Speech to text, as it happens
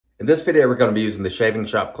In this video, we're going to be using the Shaving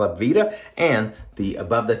Shop Club Vida and the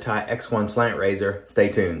Above the Tie X1 Slant Razor. Stay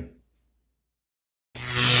tuned.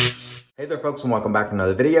 Hey there folks, and welcome back to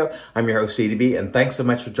another video. I'm your host CDB, and thanks so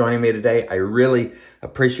much for joining me today. I really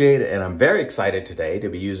appreciate it, and I'm very excited today to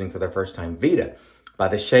be using for the first time Vida by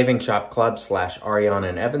the Shaving Shop Club / Ariana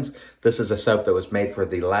and Evans. This is a soap that was made for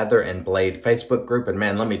the Lather and Blade Facebook group, and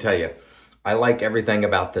man, let me tell you, I like everything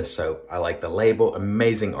about this soap. I like the label,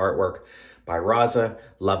 amazing artwork by Raza,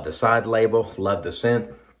 love the side label, love the scent.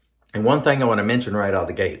 And one thing I want to mention right out of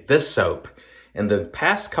the gate, this soap in the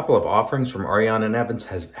past couple of offerings from Ariana and Evans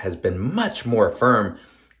has been much more firm.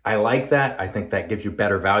 I like that. I think that gives you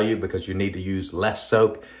better value because you need to use less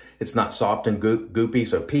soap. It's not soft and goopy.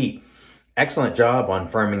 So Pete, excellent job on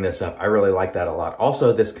firming this up. I really like that a lot.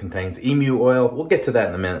 Also, this contains emu oil. We'll get to that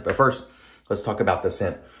in a minute, but first, let's talk about the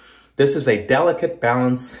scent. This is a delicate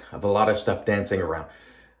balance of a lot of stuff dancing around.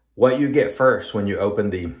 What you get first when you open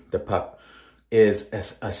the puck is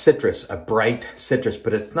a citrus, a bright citrus,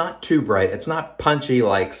 but it's not too bright. It's not punchy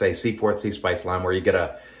like, say, Seaforth Sea Spice Lime, where you get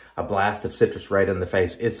a blast of citrus right in the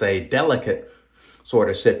face. It's a delicate sort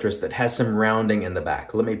of citrus that has some rounding in the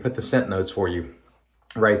back. Let me put the scent notes for you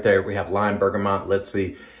right there. We have lime, bergamot,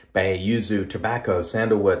 litsi, bay, yuzu, tobacco,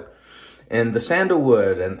 sandalwood. And the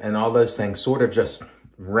sandalwood and all those things sort of just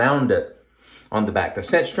round it on the back. The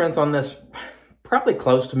scent strength on this, probably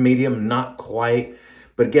close to medium, not quite.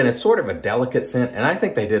 But again, it's sort of a delicate scent, and I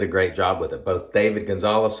think they did a great job with it. Both David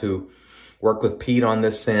Gonzalez, who worked with Pete on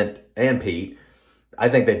this scent, and Pete, I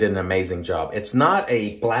think they did an amazing job. It's not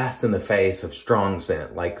a blast in the face of strong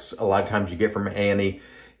scent like a lot of times you get from Annie.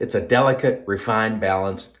 It's a delicate, refined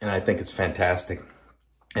balance, and I think it's fantastic.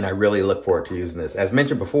 And I really look forward to using this. As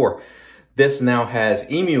mentioned before, this now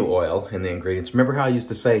has emu oil in the ingredients. Remember how I used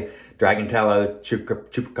to say dragon tallow,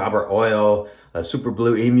 chupacabra oil, super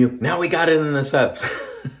blue emu? Now we got it in the soaps.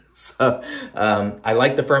 So I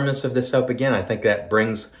like the firmness of this soap. Again, I think that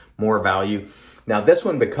brings more value. Now this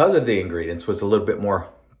one, because of the ingredients, was a little bit more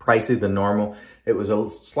pricey than normal. It was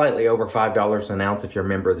slightly over $5 an ounce if you're a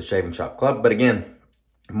member of the Shaving Shop Club. But again,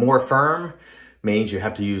 more firm means you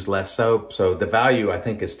have to use less soap. So the value, I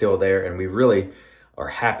think, is still there, and we really are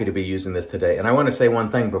happy to be using this today. And I want to say one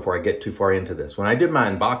thing before I get too far into this. When I did my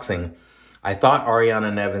unboxing, I thought Ariana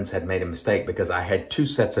and Evans had made a mistake because I had 2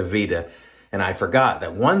 sets of Vida, and I forgot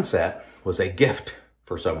that one set was a gift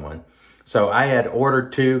for someone. So I had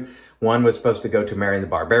ordered 2. One was supposed to go to Marion the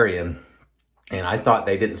Barbarian, and I thought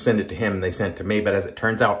they didn't send it to him, they sent it to me. But as it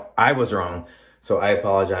turns out, I was wrong. So I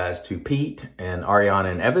apologize to Pete and Ariana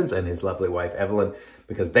and Evans and his lovely wife, Evelyn,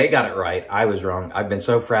 because they got it right. I was wrong. I've been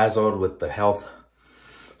so frazzled with the health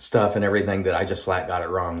stuff and everything that I just flat got it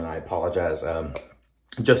wrong, and I apologize.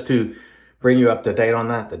 Just to bring you up to date on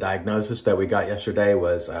that, the diagnosis that we got yesterday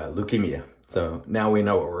was leukemia. So now we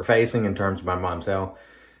know what we're facing in terms of my mom's health,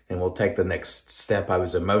 and we'll take the next step. I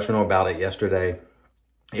was emotional about it yesterday.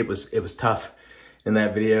 It was tough in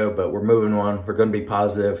that video, but we're moving on. We're going to be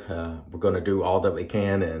positive. We're going to do all that we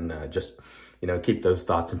can, and just, keep those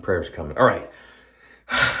thoughts and prayers coming. All right.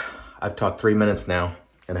 I've talked 3 minutes now,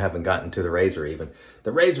 and I haven't gotten to the razor even.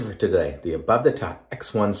 The razor for today, the Above the Tie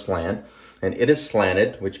X1 Slant, and it is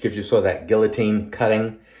slanted, which gives you sort of that guillotine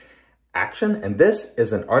cutting action. And this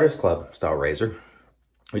is an Artist Club style razor,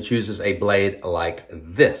 which uses a blade like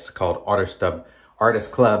this called Artist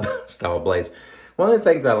Club style blades. One of the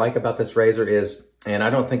things I like about this razor is, and I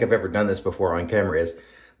don't think I've ever done this before on camera, is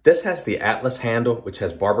this has the Atlas handle, which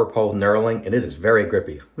has barber pole knurling, and it is very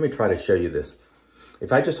grippy. Let me try to show you this.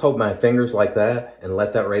 If I just hold my fingers like that and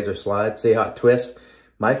let that razor slide, see how it twists?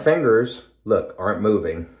 My fingers, look, aren't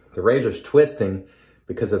moving. The razor's twisting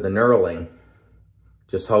because of the knurling.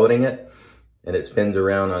 Just holding it, and it spins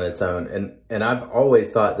around on its own. And I've always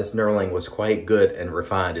thought this knurling was quite good and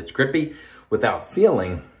refined. It's grippy without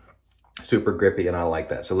feeling super grippy, and I like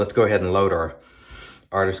that. So let's go ahead and load our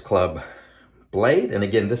Artist Club blade. And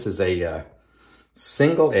again, this is a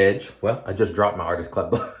single edge. Well, I just dropped my Artist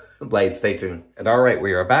Club blade. Stay tuned. And all right,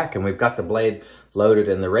 we are back, and we've got the blade loaded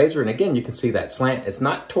in the razor. And again, you can see that slant. It's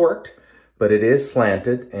not torqued, but it is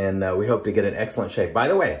slanted, and we hope to get an excellent shape. By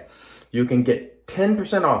the way, you can get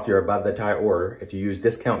 10% off your Above the Tie order if you use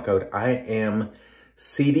discount code IAMCDB.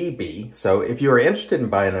 So if you are interested in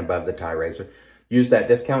buying an Above the Tie razor, use that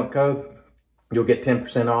discount code. You'll get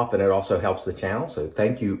 10% off, and it also helps the channel. So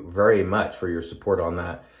thank you very much for your support on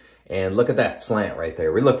that. And look at that slant right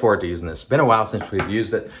there. We look forward to using this. It's been a while since we've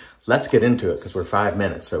used it. Let's get into it because we're 5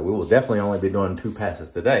 minutes. So we will definitely only be doing 2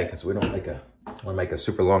 passes today because we don't want to make a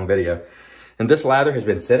super long video. And this lather has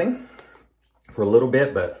been sitting for a little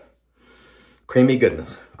bit, but creamy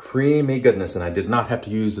goodness. And I did not have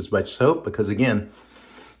to use as much soap because, again,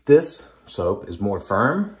 This soap is more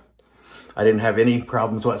firm. I didn't have any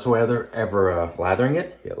problems whatsoever ever lathering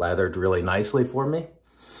it. It lathered really nicely for me.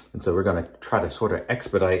 And so we're gonna try to sort of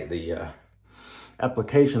expedite the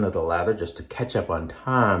application of the lather just to catch up on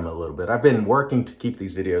time a little bit. I've been working to keep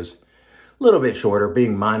these videos a little bit shorter,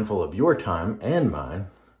 being mindful of your time and mine.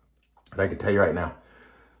 But I can tell you right now,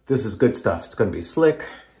 this is good stuff. It's gonna be slick,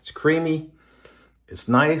 it's creamy, it's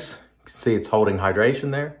nice. You can see it's holding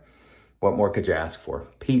hydration there. What more could you ask for?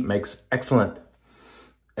 Pete makes excellent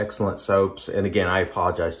soaps. And again, I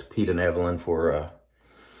apologize to Pete and Evelyn for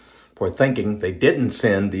thinking they didn't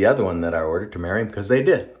send the other one that I ordered to Miriam, because they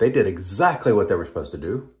did. They did exactly what they were supposed to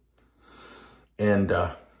do. And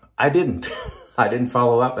I didn't. I didn't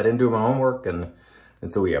follow up. I didn't do my homework. And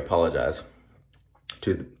so we apologize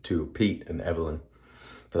to Pete and Evelyn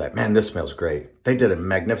for that. Man, this smells great. They did a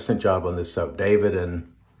magnificent job on this soap. David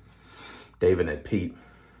and Pete,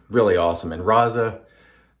 really awesome. And Raza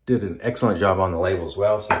did an excellent job on the label as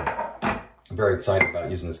well. So I'm very excited about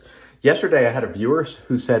using this. Yesterday, I had a viewer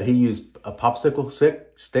who said he used a popsicle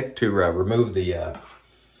stick to remove the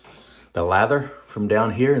lather from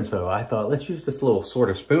down here. And so I thought, let's use this little sort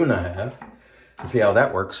of spoon I have and see how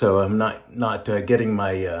that works. So I'm not getting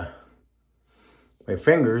my my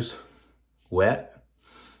fingers wet,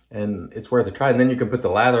 and it's worth a try. And then you can put the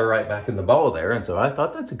lather right back in the bowl there. And so I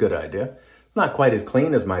thought that's a good idea. Not quite as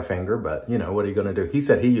clean as my finger, but you know, what are you gonna do? He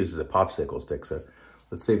said he uses a popsicle stick. So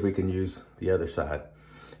let's see if we can use the other side.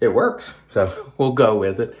 It works, so we'll go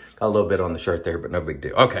with it. Got a little bit on the shirt there, but no big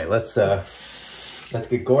deal. Okay, let's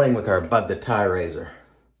get going with our above the tie razor.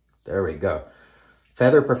 There we go.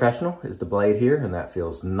 Feather Professional is the blade here, and that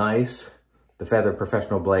feels nice. The Feather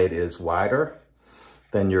Professional blade is wider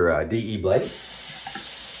than your DE blade. And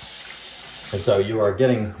so you are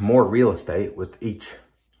getting more real estate with each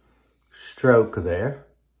stroke there.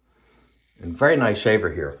 And very nice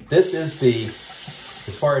shaver here. This is the,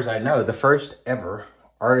 as far as I know, the first ever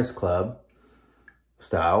Artist Club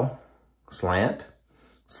style slant,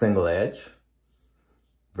 single edge.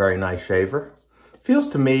 Very nice shaver. Feels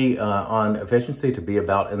to me on efficiency to be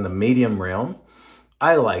about in the medium realm.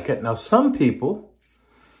 I like it. Now, some people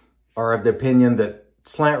are of the opinion that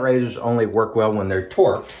slant razors only work well when they're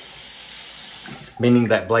torqued, meaning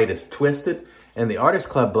that blade is twisted, and the Artist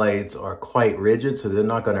Club blades are quite rigid, so they're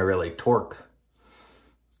not going to really torque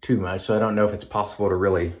too much. So I don't know if it's possible to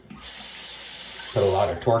really put a lot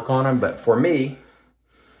of torque on them. But for me,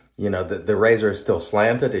 you know, the razor is still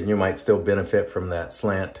slanted, and you might still benefit from that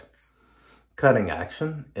slant cutting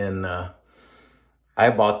action. And I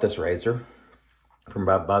bought this razor from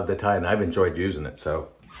Above the Tie, and I've enjoyed using it. So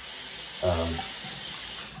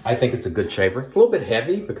I think it's a good shaver. It's a little bit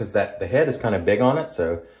heavy because the head is kind of big on it.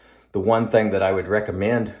 So the one thing that I would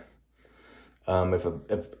recommend if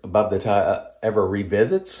Above the Tie ever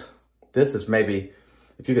revisits this is maybe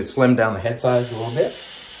if you could slim down the head size a little bit.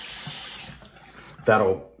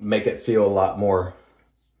 That'll make it feel a lot more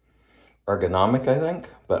ergonomic, I think.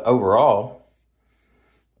 But overall,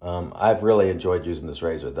 I've really enjoyed using this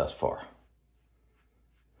razor thus far.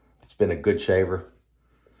 It's been a good shaver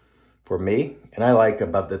for me, and I like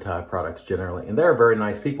Above the Tie products generally. And they're very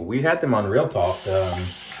nice people. We had them on Real Talk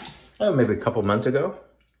maybe a couple months ago,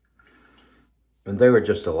 and they were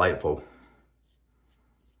just delightful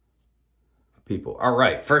people. All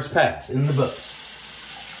right, first pass in the books.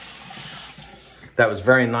 That was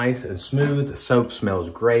very nice and smooth. The soap smells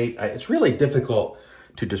great. It's really difficult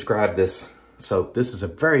to describe this soap. This is a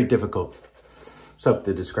very difficult soap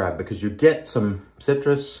to describe because you get some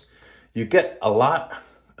citrus, you get a lot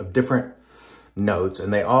of different notes,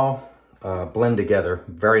 and they all blend together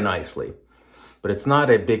very nicely. But it's not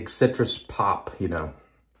a big citrus pop, you know.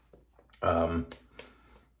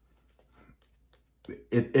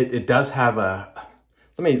 It does have a,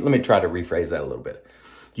 let me try to rephrase that a little bit.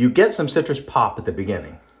 You get some citrus pop at the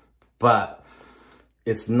beginning, but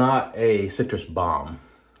it's not a citrus bomb,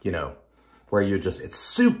 you know, where you're just, it's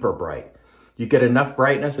super bright. You get enough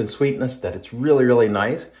brightness and sweetness that it's really, really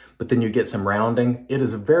nice, but then you get some rounding. It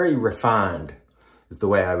is very refined, is the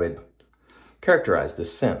way I would characterize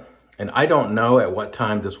this scent. And I don't know at what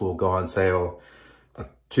time this will go on sale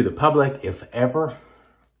to the public, if ever,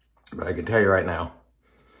 but I can tell you right now,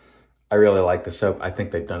 I really like the soap. I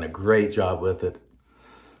think they've done a great job with it.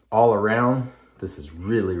 All around, this is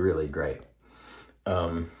really, really great.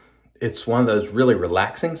 It's one of those really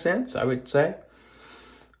relaxing scents, I would say.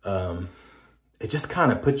 It just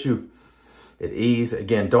kind of puts you at ease.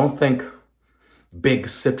 Again, don't think big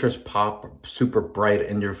citrus pop, super bright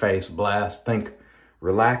in your face blast. Think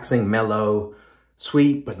relaxing, mellow,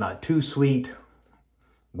 sweet, but not too sweet,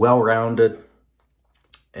 well-rounded.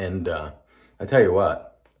 And I tell you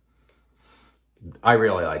what, I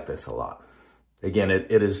really like this a lot. Again,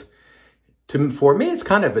 it is, for me, it's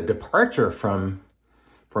kind of a departure from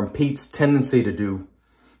Pete's tendency to do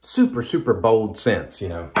super, super bold scents, you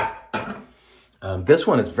know. This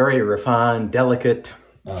one is very refined, delicate.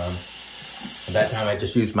 At that time, I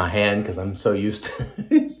just used my hand because I'm so used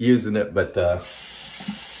to using it. But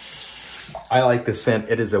I like this scent.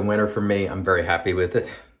 It is a winner for me. I'm very happy with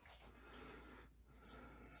it.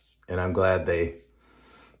 And I'm glad they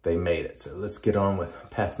made it. So let's get on with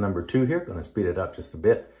pass number 2 here. Gonna speed it up just a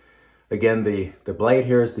bit. Again, the blade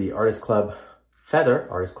here is the Artist Club Feather,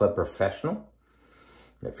 Artist Club Professional.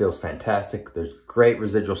 It feels fantastic. There's great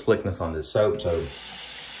residual slickness on this soap, so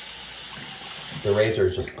the razor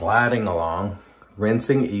is just gliding along,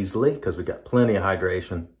 rinsing easily because we got plenty of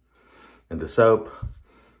hydration in the soap.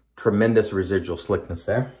 Tremendous residual slickness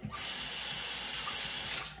there.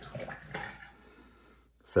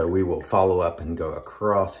 So we will follow up and go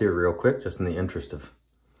across here real quick, just in the interest of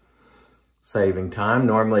saving time.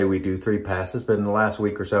 Normally we do 3 passes, but in the last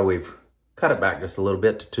week or so, we've cut it back just a little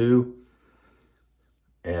bit to 2.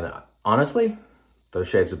 And honestly, those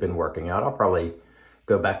shaves have been working out. I'll probably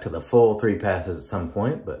go back to the full 3 passes at some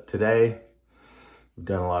point, but today we've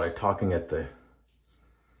done a lot of talking at the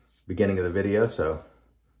beginning of the video, so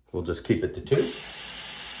we'll just keep it to 2.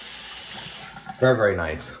 Very, very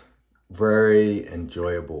nice. Very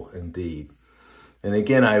enjoyable indeed. And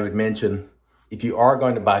again, I would mention, if you are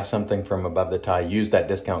going to buy something from Above the Tie, use that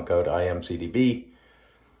discount code IAMCDB,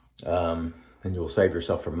 and you'll save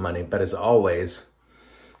yourself some money. But as always,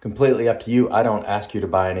 completely up to you. I don't ask you to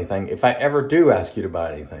buy anything. If I ever do ask you to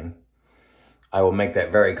buy anything, I will make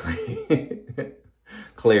that very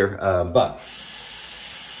clear. But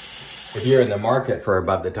if you're in the market for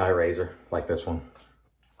Above the Tie razor like this one,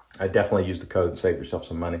 I definitely use the code and save yourself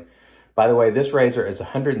some money. By the way, this razor is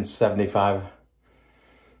 $175,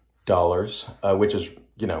 which is,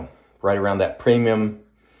 you know, right around that premium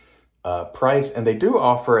price. And they do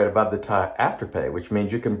offer it Above the Tie Afterpay, which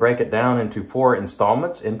means you can break it down into 4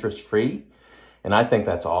 installments, interest-free. And I think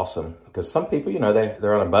that's awesome because some people, you know,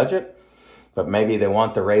 they're on a budget, but maybe they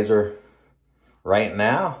want the razor right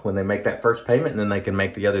now when they make that first payment, and then they can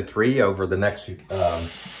make the other 3 over the next,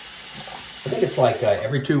 I think it's like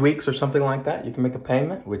every 2 weeks or something like that. You can make a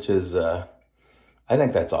payment, which is, I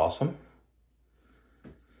think that's awesome.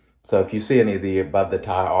 So if you see any of the Above the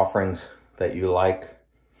Tie offerings that you like,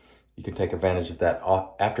 you can take advantage of that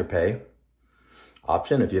Afterpay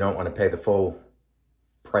option if you don't want to pay the full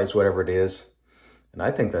price, whatever it is. And I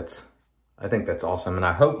think that's awesome. And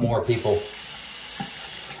I hope more people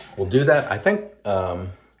will do that. I think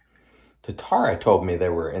Tatara told me they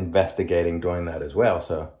were investigating doing that as well.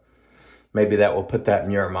 So maybe that will put that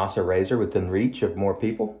Muramasa razor within reach of more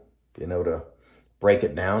people, you know, to break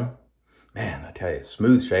it down. Man, I tell you,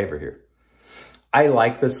 smooth shaver here. I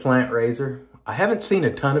like this slant razor. I haven't seen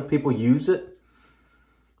a ton of people use it.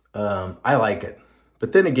 I like it.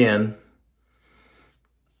 But then again,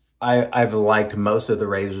 I've liked most of the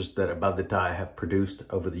razors that Above the Tie have produced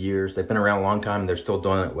over the years. They've been around a long time and they're still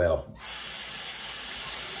doing it well.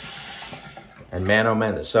 And man, oh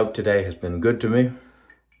man, the soap today has been good to me.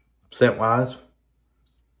 Scent-wise,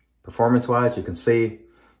 performance-wise, you can see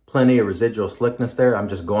plenty of residual slickness there. I'm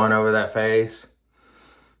just going over that face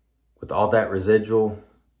with all that residual.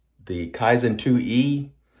 The Kaizen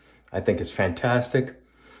 2E, I think is fantastic.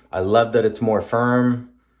 I love that it's more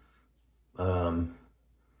firm.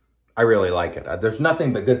 I really like it. There's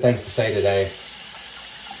nothing but good things to say today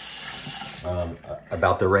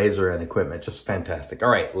about the razor and equipment. Just fantastic. All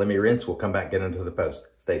right, let me rinse. We'll come back, get into the post.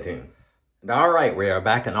 Stay tuned. All right, we are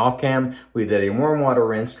back in off cam. We did a warm water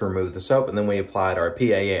rinse to remove the soap, and then we applied our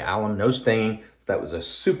PAA alum, no stinging. That was a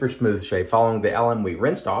super smooth shave. Following the alum, we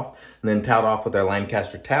rinsed off and then toweled off with our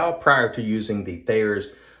Lancaster towel prior to using the Thayer's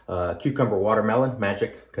Cucumber Watermelon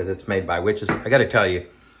Magic, because it's made by witches. I got to tell you,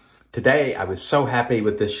 today I was so happy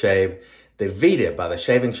with this shave. The Vida by the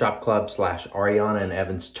Shaving Shop Club / Ariana and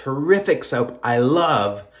Evans. Terrific soap. I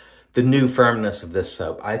love the new firmness of this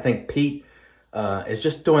soap. I think Pete is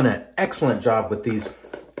just doing an excellent job with these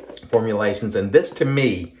formulations. And this, to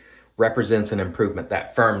me, represents an improvement,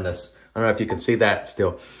 that firmness. I don't know if you can see that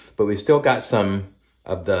still, but we still got some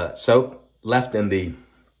of the soap left in the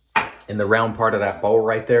round part of that bowl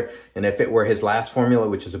right there. And if it were his last formula,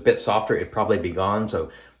 which is a bit softer, it'd probably be gone. So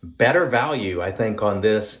better value, I think, on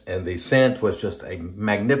this. And the scent was just a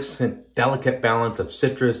magnificent, delicate balance of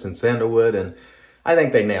citrus and sandalwood. And I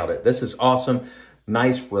think they nailed it. This is awesome.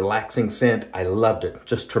 Nice, relaxing scent. I loved it.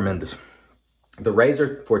 Just tremendous. The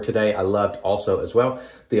razor for today, I loved also as well.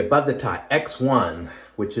 The Above the Tie X1,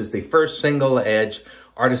 which is the first single edge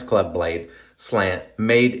Artist Club blade. slant,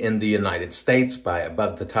 made in the United States by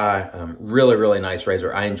Above the Tie. Really, really nice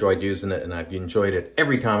razor. I enjoyed using it, and I've enjoyed it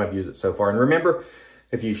every time I've used it so far. And remember,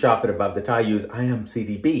 if you shop at Above the Tie, use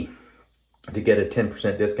IAMCDB to get a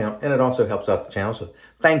 10% discount, and it also helps out the channel, so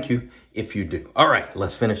thank you if you do. All right,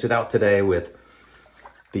 let's finish it out today with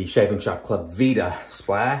the Shaving Shop Club Vida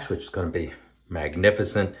Splash, which is going to be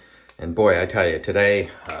magnificent. And boy, I tell you,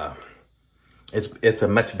 today, it's a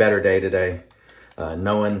much better day today,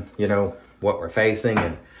 knowing, you know, what we're facing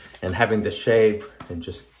and having to shave, and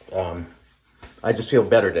just, I just feel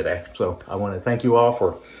better today. So I want to thank you all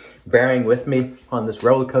for bearing with me on this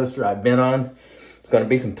roller coaster I've been on. It's going to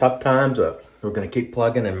be some tough times, but we're going to keep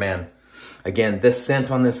plugging. And man, again, this scent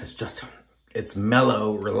on this is just, it's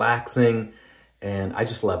mellow, relaxing, and I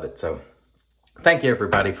just love it. So thank you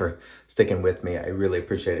everybody for sticking with me. I really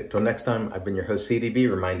appreciate it. Until next time, I've been your host, CDB,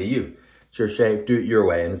 reminding you, it's your shave, do it your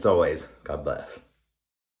way. And as always, God bless.